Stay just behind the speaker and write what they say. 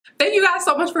Thank you guys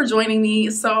so much for joining me.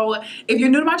 So if you're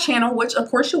new to my channel, which of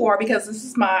course you are because this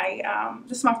is my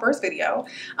first video,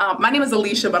 my name is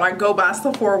Alicia, but I go by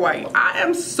Sephora White. I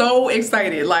am so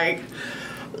excited. Like,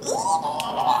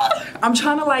 I'm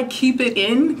trying to like keep it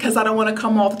in because I don't want to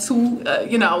come off too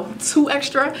too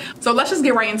extra. So let's just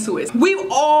get right into it. We've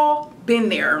all been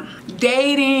there.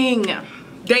 Dating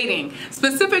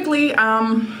specifically.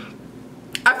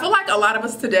 I feel like a lot of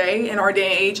us today in our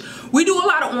day and age, we do a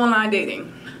lot of online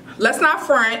dating. Let's not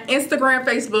front. Instagram,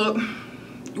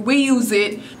 Facebook, we use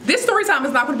it. This story time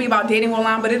is not going to be about dating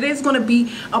online, but it is going to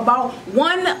be about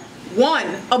one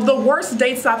of the worst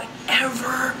dates I've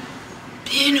ever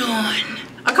been on.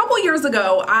 A couple years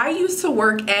ago, I used to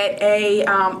work at a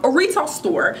retail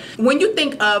store. When you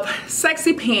think of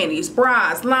sexy panties,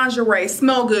 bras, lingerie,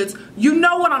 smell goods, you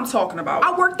know what I'm talking about.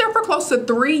 I worked there for close to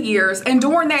 3 years, and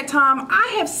during that time,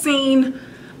 I have seen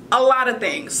a lot of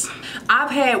things.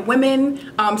 I've had women,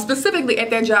 specifically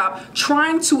at that job,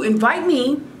 trying to invite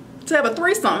me to have a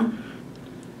threesome,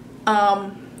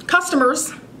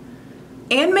 customers,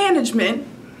 and management.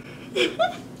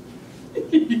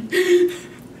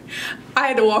 I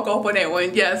had to walk off on that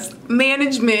one. Yes,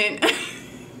 management.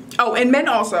 Oh, and men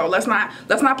also. Let's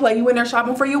not play. You in there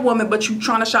shopping for your woman, but you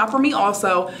trying to shop for me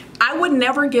also. I would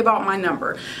never give out my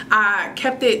number. I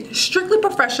kept it strictly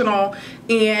professional,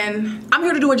 and I'm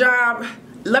here to do a job.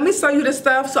 Let me sell you this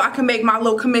stuff so I can make my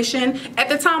little commission. At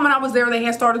the time when I was there, they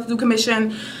had started to do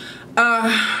commission.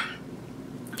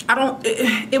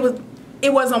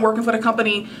 It wasn't working for the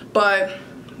company, but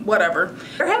whatever.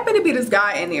 There happened to be this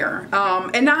guy in there,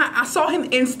 and I saw him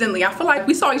instantly. I feel like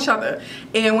we saw each other,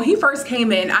 and when he first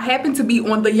came in, I happened to be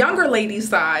on the younger lady's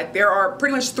side. There are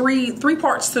pretty much three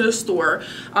parts to the store.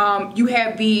 You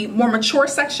have the more mature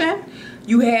section,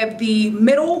 you have the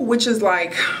middle, which is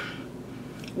like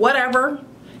whatever,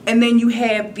 and then you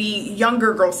have the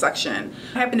younger girl section.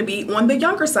 I happened to be on the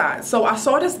younger side, so I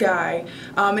saw this guy,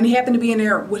 and he happened to be in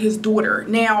there with his daughter.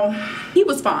 Now, he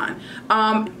was fine.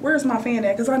 Where's my fan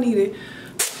at? Because I need it.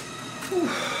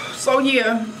 So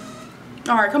yeah,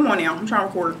 all right, come on now, I'm trying to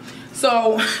record.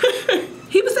 So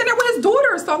he was in there with his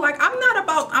daughter, so like,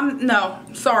 no,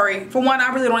 sorry. For one,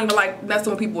 I really don't even like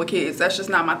messing with people with kids. That's just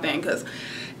not my thing, because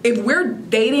if we're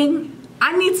dating,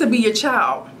 I need to be your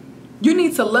child. You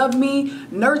need to love me,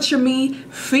 nurture me,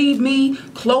 feed me,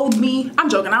 clothe me.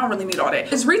 I'm joking, I don't really need all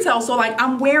that. It's retail, so like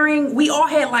we all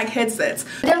had like headsets.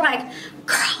 They're like,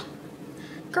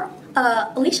 girl,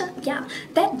 Alicia, yeah,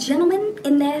 that gentleman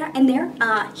in there,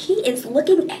 he is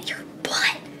looking at your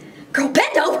butt. Girl,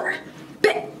 bend over.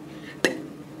 Bend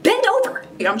over.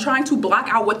 I'm trying to block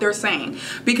out what they're saying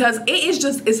because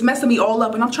it's messing me all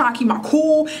up, and I'm trying to keep my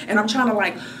cool, and I'm trying to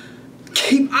like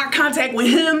keep eye contact with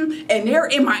him, and they're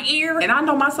in my ear, and I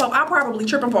know myself, I probably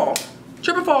trip and fall,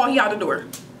 he out the door.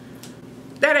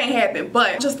 That ain't happened,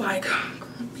 but just like,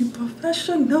 be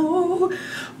professional,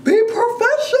 be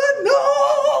professional.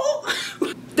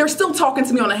 They're still talking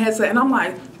to me on the headset, and I'm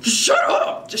like, just shut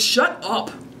up,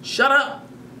 shut up.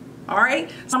 All right,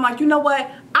 so I'm like, you know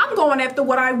what, I'm going after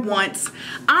what I want.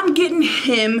 I'm getting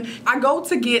him. I go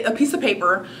to get a piece of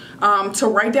paper to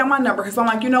write down my number, because I'm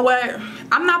like, you know what,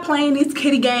 I'm not playing these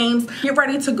kiddie games. Get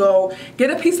ready to go, get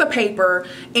a piece of paper,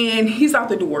 and he's out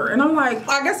the door. And I'm like,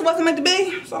 I guess it wasn't meant to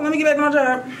be, so let me get back to my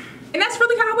job. And that's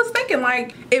really how I was thinking.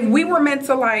 Like, if we were meant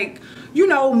to, like, you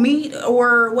know, meet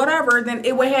or whatever, then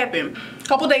it would happen. A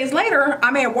couple days later,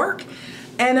 I'm at work,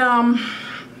 and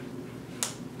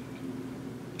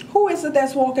who is it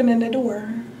that's walking in the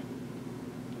door?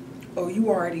 Oh, you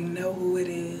already know who it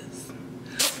is.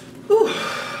 Whew.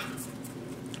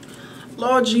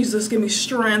 Lord Jesus, give me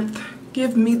strength.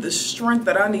 Give me the strength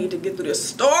that I need to get through this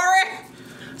story.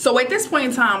 So at this point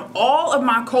in time, all of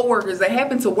my coworkers that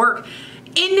happen to work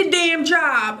in the damn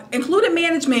job, including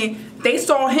management, they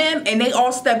saw him and they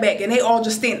all stepped back, and they all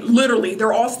just stand, literally,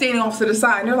 they're all standing off to the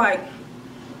side, and they're like,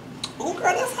 oh girl,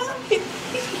 that's him. He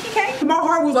came. My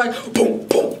heart was like, boom,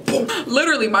 boom, boom.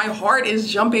 Literally, my heart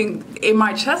is jumping in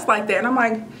my chest like that. And I'm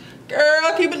like,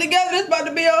 girl, keep it together. It's about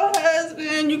to be your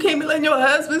husband. You can't be letting your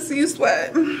husband see you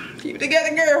sweat. Keep it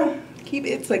together, girl. Keep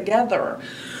it together.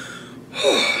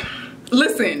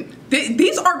 Listen,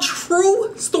 these are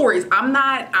true stories. I'm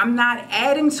not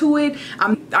adding to it.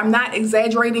 I'm not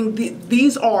exaggerating.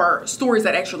 These are stories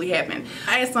that actually happened.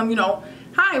 I asked him, you know,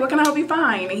 hi, what can I help you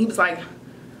find? And he was like,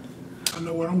 I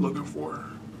know what I'm looking for.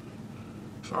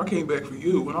 So I came back for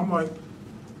you, and I'm like,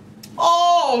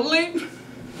 oh,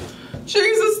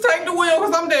 Jesus, take the wheel,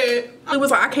 because I'm dead. He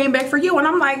was like, I came back for you, and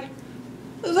I'm like,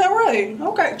 is that right?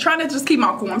 Okay, trying to just keep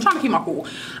my cool. I'm trying to keep my cool.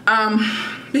 But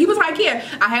he was like, yeah,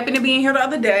 I happened to be in here the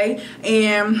other day,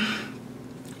 and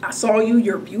I saw you,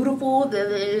 you're beautiful,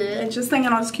 just saying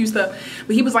all this cute stuff.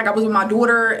 But he was like, I was with my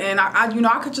daughter, and I you know,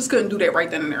 I just couldn't do that right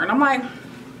then and there. And I'm like,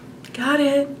 got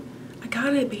it. I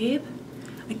got it, babe.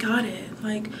 I got it.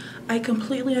 Like, I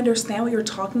completely understand what you're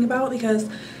talking about, because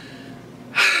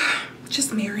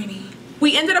just marry me.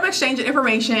 We ended up exchanging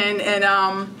information,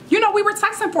 and you know, we were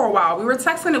texting for a while. We were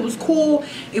texting, it was cool,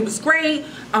 it was great.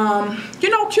 You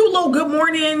know, cute little good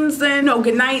mornings and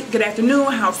good night, good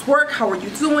afternoon, how's work, how are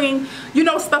you doing, you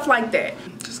know, stuff like that.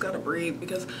 Just gotta breathe,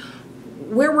 because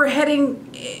where we're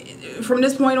heading from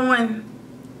this point on,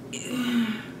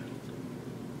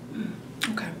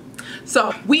 okay.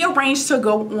 So we arranged to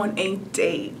go on a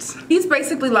date. He's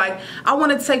basically like, I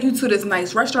want to take you to this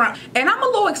nice restaurant. And I'm a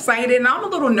little excited and I'm a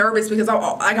little nervous, because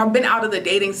I've been out of the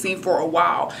dating scene for a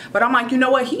while. But I'm like, you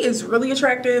know what? He is really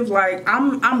attractive. Like,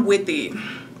 I'm with it.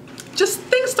 Just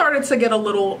things started to get a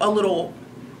little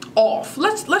off.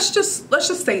 Let's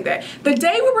just say that. The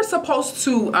day we were supposed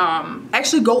to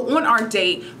actually go on our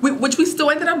date, which we still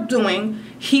ended up doing,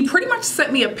 he pretty much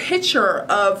sent me a picture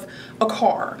of a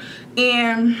car.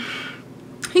 And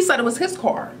he said it was his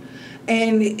car.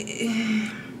 And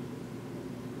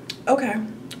okay.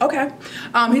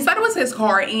 He said it was his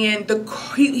car, and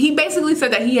he basically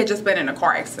said that he had just been in a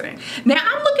car accident. Now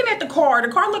I'm looking at the car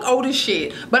looked old as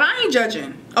shit, but I ain't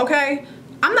judging, okay?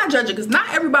 I'm not judging, because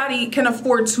not everybody can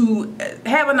afford to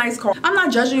have a nice car. I'm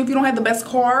not judging if you don't have the best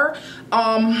car.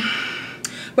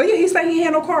 But yeah, he said he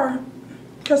had no car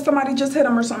because somebody just hit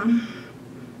him or something.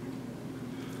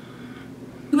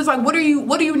 He was like, what are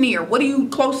you near? What are you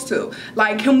close to?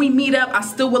 Like, can we meet up? I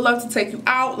still would love to take you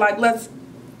out. Like, let's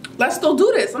still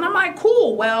do this. And I'm like,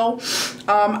 cool. Well,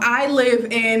 I live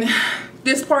in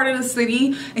this part of the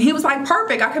city. And he was like,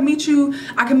 perfect. I can meet you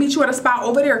at a spot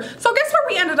over there. So guess where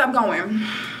we ended up going?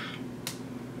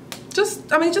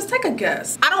 Just take a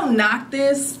guess. I don't knock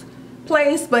this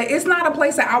place, but it's not a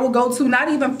place that I would go to, not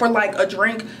even for like a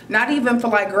drink, not even for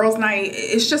like girls' night.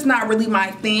 It's just not really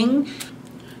my thing.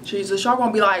 Jesus, y'all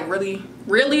gonna be like,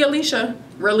 really, Alicia?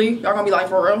 Really? Y'all gonna be like,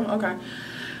 for real? Okay.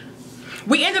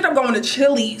 We ended up going to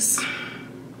Chili's.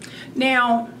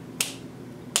 Now,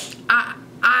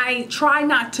 I try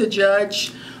not to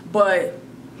judge, but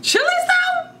Chili's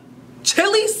though?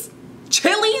 Chili's?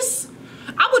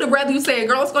 I would have rather you say,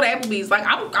 girl, let's go to Applebee's. Like,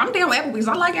 I'm down with Applebee's.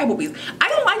 I like Applebee's. I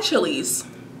don't like Chili's.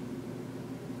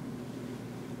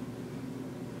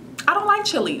 I don't like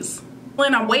Chili's.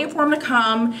 And I'm waiting for him to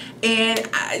come, and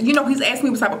you know, he's asking me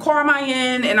what type of car am I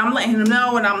in, and I'm letting him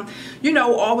know, and I'm, you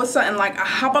know, all of a sudden, like,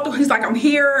 he's like, I'm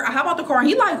here, I hop out the car, and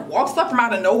he like walks up from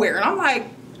out of nowhere, and I'm like,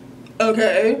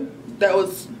 okay, that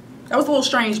was a little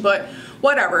strange, but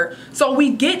whatever. So we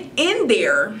get in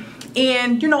there,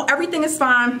 and you know, everything is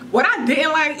fine. What I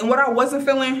didn't like and what I wasn't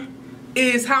feeling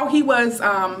is how he was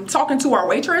talking to our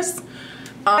waitress,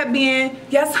 being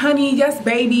yes honey, yes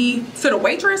baby to the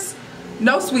waitress.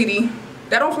 No, sweetie,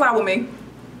 that don't fly with me.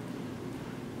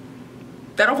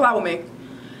 That don't fly with me.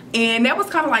 And that was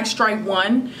kind of like strike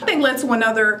one. One thing led to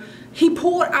another. He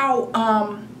pulled out,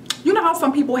 you know how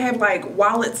some people have like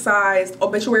wallet-sized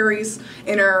obituaries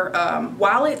in their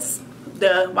wallets?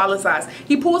 The wallet size.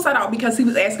 He pulls that out because he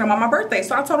was asking about my birthday.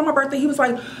 So I told him my birthday. He was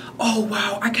like, oh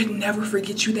wow, I could never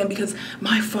forget you then, because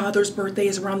my father's birthday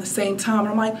is around the same time. And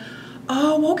I'm like,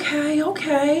 oh,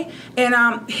 okay.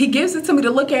 And he gives it to me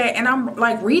to look at, and I'm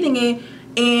like reading it,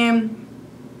 and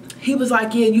he was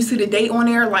like, yeah, you see the date on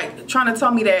there, like trying to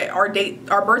tell me that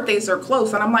our birthdays are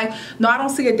close. And I'm like, no, I don't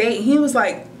see a date. And he was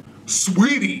like,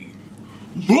 sweetie,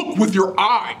 look with your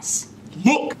eyes.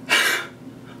 Look.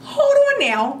 Hold on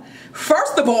now.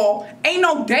 First of all, ain't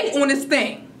no date on this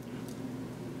thing.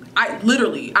 So who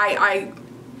the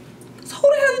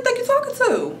hell you think you're talking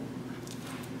to?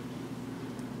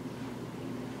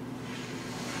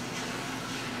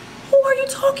 Who are you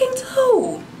talking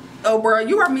to? Oh, bro,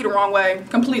 you rubbed me the wrong way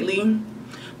completely.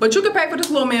 But you can pay for this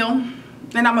little meal,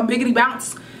 and I'm a biggity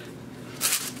bounce.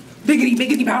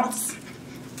 Biggity bounce.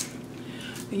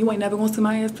 And you ain't never gonna see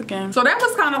my ass again. So that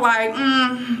was kind of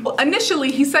like,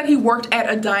 Initially, he said he worked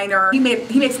at a diner. He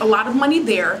makes a lot of money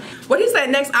there. What he said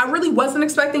next, I really wasn't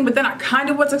expecting, but then I kind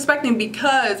of was expecting,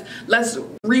 because let's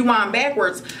rewind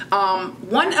backwards.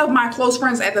 One of my close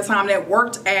friends at the time that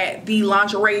worked at the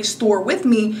lingerie store with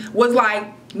me was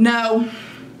like, no,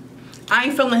 I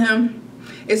ain't feeling him.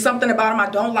 It's something about him I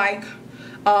don't like.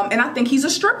 And I think he's a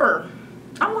stripper.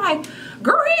 I'm like,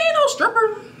 girl, he ain't no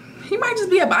stripper. He might just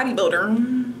be a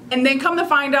bodybuilder. And then come to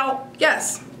find out,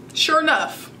 yes, sure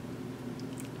enough,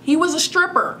 he was a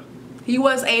stripper. He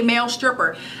was a male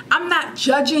stripper. I'm not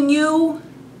judging you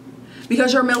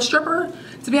because you're a male stripper.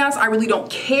 To be honest, I really don't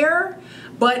care.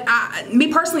 But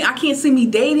me personally, I can't see me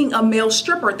dating a male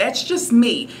stripper. That's just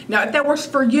me. Now, if that works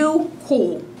for you,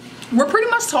 cool. We're pretty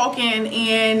much talking,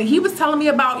 and he was telling me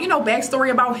about, you know,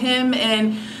 backstory about him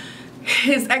and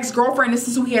his ex-girlfriend. This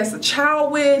is who he has a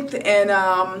child with, and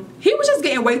he was just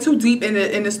getting way too deep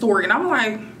in the story, and I'm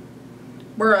like,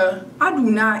 bruh, I do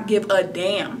not give a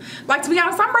damn. Like, to be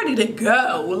honest, I'm ready to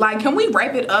go. Like, can we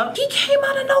wrap it up? He came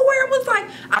out of nowhere and was like,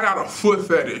 I got a foot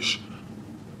fetish.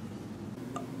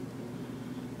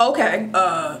 Okay,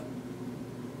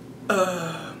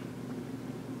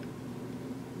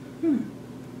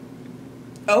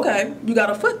 okay, you got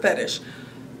a foot fetish.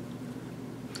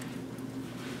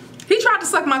 He tried to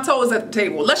suck my toes at the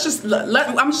table.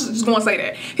 I'm just gonna say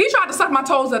that. He tried to suck my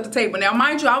toes at the table. Now,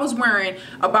 mind you, I was wearing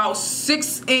about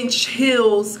 6-inch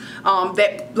heels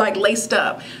that like laced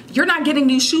up. You're not getting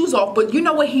these shoes off, but you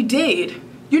know what he did?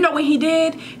 You know what he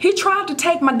did? He tried to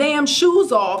take my damn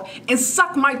shoes off and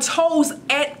suck my toes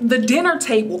at the dinner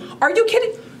table. Are you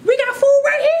kidding? We got food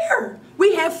right here.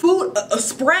 We have food, a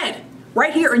spread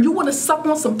right here, and you want to suck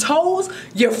on some toes?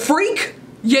 You freak.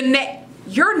 You're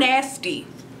nasty.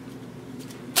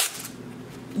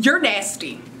 You're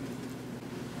nasty.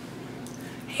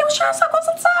 He was trying to suck on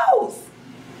some toes.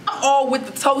 I'm all with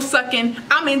the toe sucking.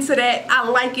 I'm into that. I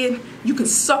like it. You can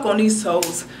suck on these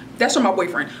toes. That's from my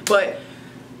boyfriend. But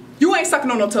you ain't sucking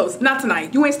on no toes. Not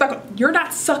tonight. You're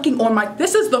not sucking on my...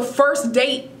 This is the first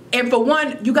date. And for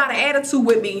one, you got an attitude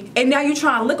with me. And now you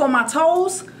trying to lick on my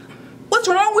toes? What's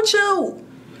wrong with you?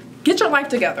 Get your life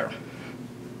together.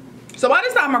 So by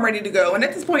this time, I'm ready to go. And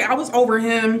at this point, I was over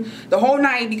him the whole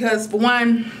night because, for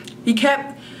one, he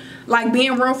kept like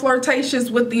being real flirtatious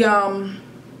with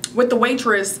the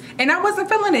waitress, and I wasn't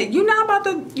feeling it. You're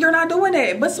not doing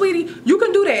that. But sweetie, you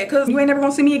can do that because you ain't never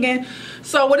gonna see me again.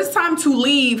 So when it's time to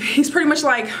leave, he's pretty much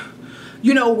like,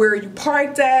 you know, where you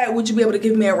parked at? Would you be able to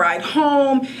give me a ride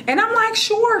home? And I'm like,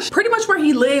 sure. Pretty much where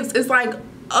he lives is like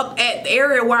up at the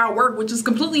area where I work, which is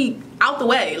completely out the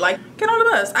way. Like, get on the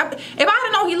bus. If I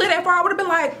didn't know he lived that far, I would have been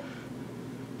like,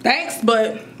 thanks,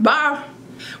 but bye.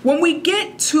 When we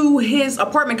get to his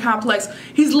apartment complex,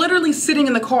 he's literally sitting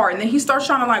in the car, and then he starts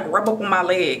trying to like rub up on my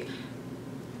leg.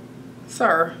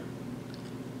 Sir.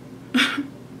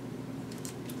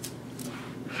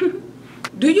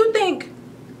 Do you think...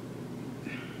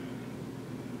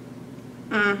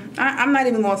 I'm not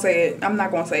even gonna say it. I'm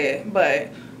not gonna say it, but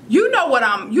you know what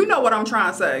I'm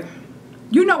trying to say.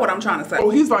 You know what I'm trying to say. Oh,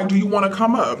 he's like, do you want to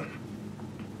come up?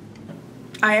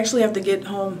 I actually have to get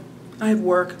home. I have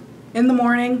work in the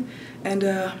morning, and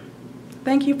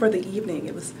thank you for the evening.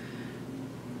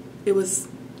 It was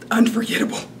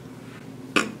unforgettable.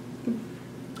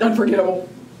 Unforgettable.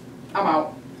 I'm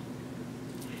out.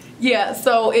 Yeah,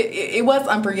 so it was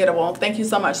unforgettable. Thank you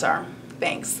so much, sir.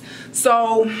 Thanks.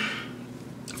 So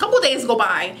a couple of days go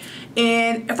by,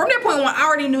 and from that point on, I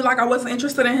already knew like I wasn't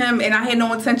interested in him, and I had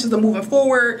no intentions of moving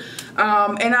forward.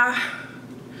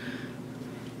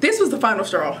 This was the final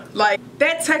straw. Like,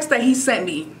 that text that he sent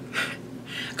me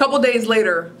a couple days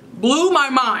later blew my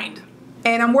mind.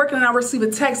 And I'm working and I received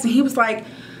a text, and he was like,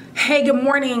 hey, good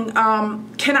morning.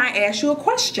 Can I ask you a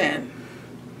question?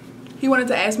 He wanted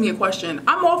to ask me a question.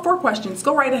 I'm all for questions.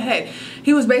 Go right ahead.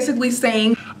 He was basically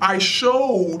saying, I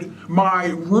showed my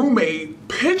roommate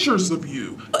pictures of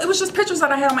you. It was just pictures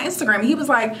that I had on my Instagram. He was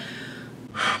like,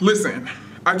 listen,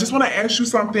 I just want to ask you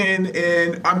something,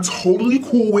 and I'm totally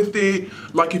cool with it.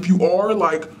 Like, if you are,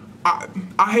 like, I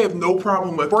have no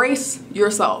problem with... Brace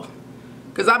yourself.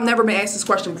 Because I've never been asked this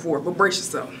question before, but brace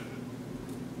yourself.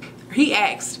 He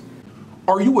asked,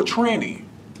 are you a tranny?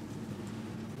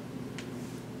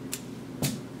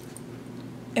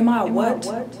 Am I a what?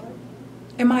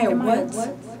 Am I a what?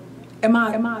 Am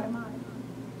I?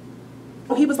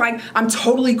 He was like, I'm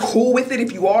totally cool with it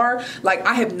if you are. Like,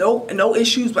 I have no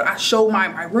issues, but I showed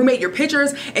my roommate your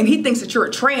pictures, and he thinks that you're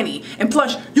a tranny. And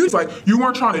plus, It's like, you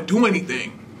weren't trying to do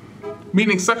anything.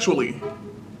 Meaning sexually.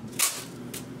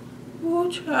 Oh,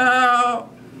 child.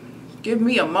 Give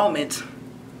me a moment.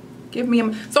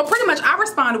 So pretty much I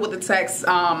responded with a text,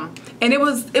 and it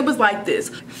was like this.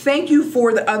 Thank you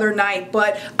for the other night,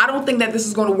 but I don't think that this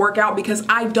is going to work out because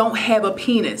I don't have a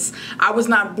penis. I was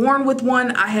not born with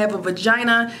one. I have a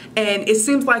vagina, and it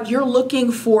seems like you're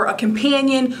looking for a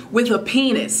companion with a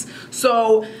penis.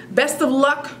 So best of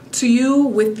luck to you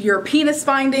with your penis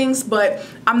findings, but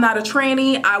I'm not a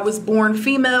tranny. I was born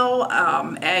female,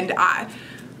 and I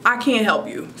can't help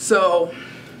you. So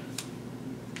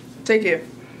take care.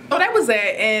 So that was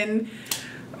that, and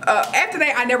after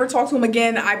that, I never talked to him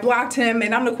again. I blocked him,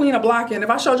 and I'm the queen of blocking. If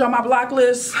I showed y'all my block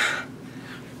list,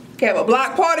 can have a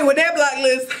block party with that block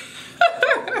list.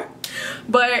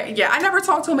 But yeah, I never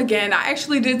talked to him again. I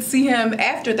actually did see him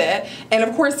after that, and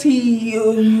of course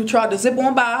he tried to zip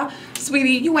on by.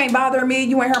 Sweetie, you ain't bothering me,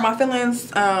 you ain't hurt my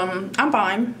feelings. I'm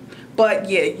fine. But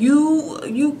yeah,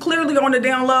 you clearly on the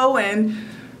down low, and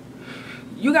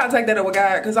you gotta take that up with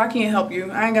God, because I can't help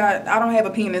you. I don't have a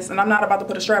penis, and I'm not about to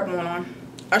put a strap-on on.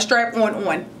 A strap-on.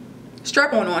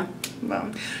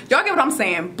 Well, y'all get what I'm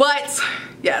saying. But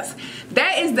yes,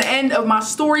 that is the end of my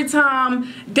story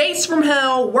time. Dates from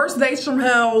hell, worst dates from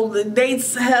hell,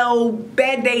 dates hell,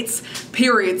 bad dates,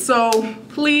 period. So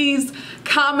please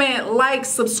comment, like,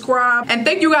 subscribe, and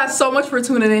thank you guys so much for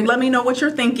tuning in. Let me know what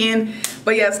you're thinking.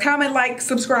 But yes, comment, like,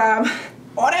 subscribe,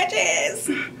 all that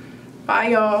jazz. Bye,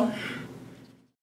 y'all.